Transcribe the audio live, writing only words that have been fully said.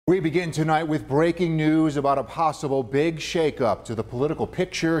We begin tonight with breaking news about a possible big shakeup to the political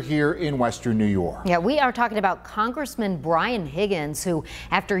picture here in Western New York. Yeah, we are talking about Congressman Brian Higgins, who,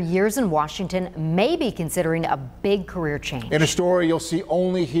 after years in Washington, may be considering a big career change. In a story you'll see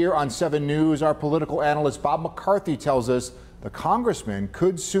only here on 7 News, our political analyst Bob McCarthy tells us the congressman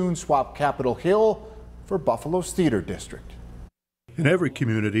could soon swap Capitol Hill for Buffalo's theater district. In every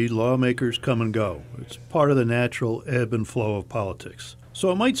community, lawmakers come and go. It's part of the natural ebb and flow of politics. So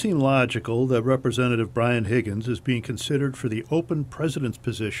it might seem logical that Representative Brian Higgins is being considered for the open president's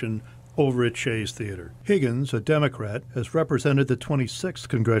position over at Shea's Theater. Higgins, a Democrat, has represented the 26th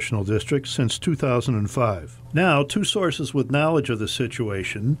congressional district since 2005. Now, 2 sources with knowledge of the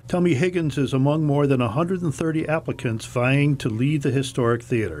situation tell me Higgins is among more than 130 applicants vying to lead the historic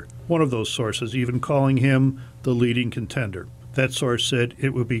theater. One of those sources even calling him the leading contender. That source said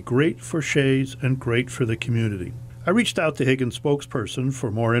it would be great for Shea's and great for the community. I reached out to Higgins' spokesperson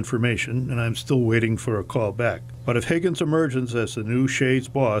for more information, and I'm still waiting for a call back. But if Higgins emerges as the new Shea's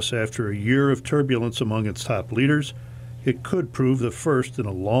boss after a year of turbulence among its top leaders, it could prove the first in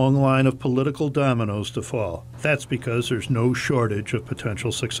a long line of political dominoes to fall. That's because there's no shortage of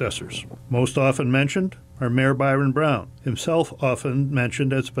potential successors. Most often mentioned are Mayor Byron Brown, himself often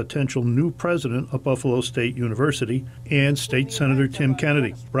mentioned as a potential new president of Buffalo State University, and State Senator Tim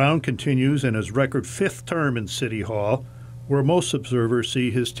Kennedy. Brown continues in his record 5th term in City Hall, where most observers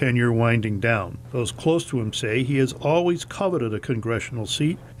see his tenure winding down. Those close to him say he has always coveted a congressional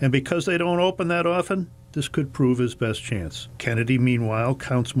seat, and because they don't open that often, this could prove his best chance. Kennedy, meanwhile,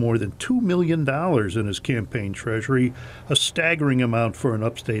 counts more than $2 million in his campaign treasury, a staggering amount for an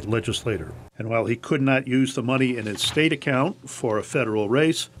upstate legislator. And while he could not use the money in his state account for a federal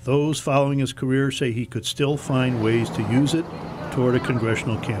race, those following his career say he could still find ways to use it toward a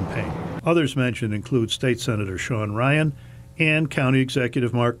congressional campaign. Others mentioned include State Senator Sean Ryan and County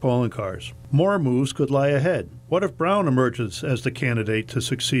Executive Mark Poloncarz. More moves could lie ahead. What if Brown emerges as the candidate to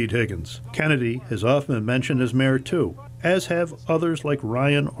succeed Higgins? Kennedy has often been mentioned as mayor too, as have others like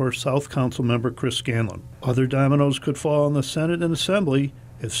Ryan or South Council member Chris Scanlon. Other dominoes could fall in the Senate and Assembly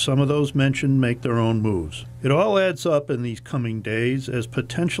if some of those mentioned make their own moves. It all adds up in these coming days as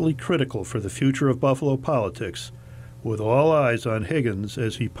potentially critical for the future of Buffalo politics, with all eyes on Higgins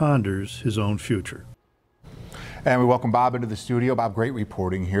as he ponders his own future. And we welcome Bob into the studio. Bob, great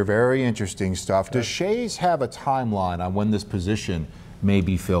reporting here. Very interesting stuff. Does Shea's have a timeline on when this position may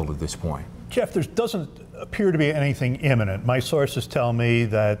be filled at this point? Jeff, there doesn't appear to be anything imminent. My sources tell me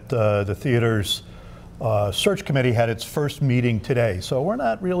that the theater's search committee had its first meeting today. So we're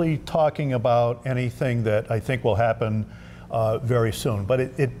not really talking about anything that I think will happen very soon. But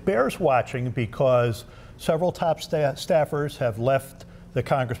it bears watching because several top staffers have left the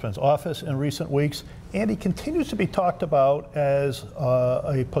congressman's office in recent weeks, and he continues to be talked about as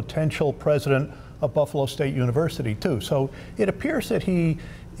a potential president of Buffalo State University too. So it appears that he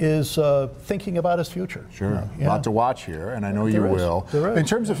is thinking about his future. Sure, a lot to watch here, and I know you will. In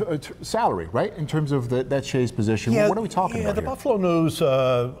terms of salary, right? In terms of that Shea's position, what are we talking about the here? Buffalo News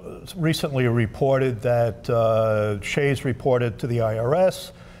recently reported that Shea's reported to the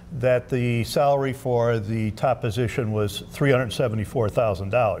IRS that the salary for the top position was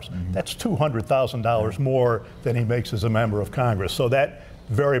 $374,000. That's $200,000 more than he makes as a member of Congress. So that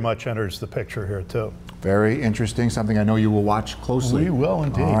very much enters the picture here too. Very interesting, something I know you will watch closely. We will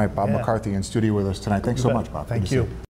indeed. All right, Bob McCarthy in studio with us tonight. Thanks so much, Bob. Thank you.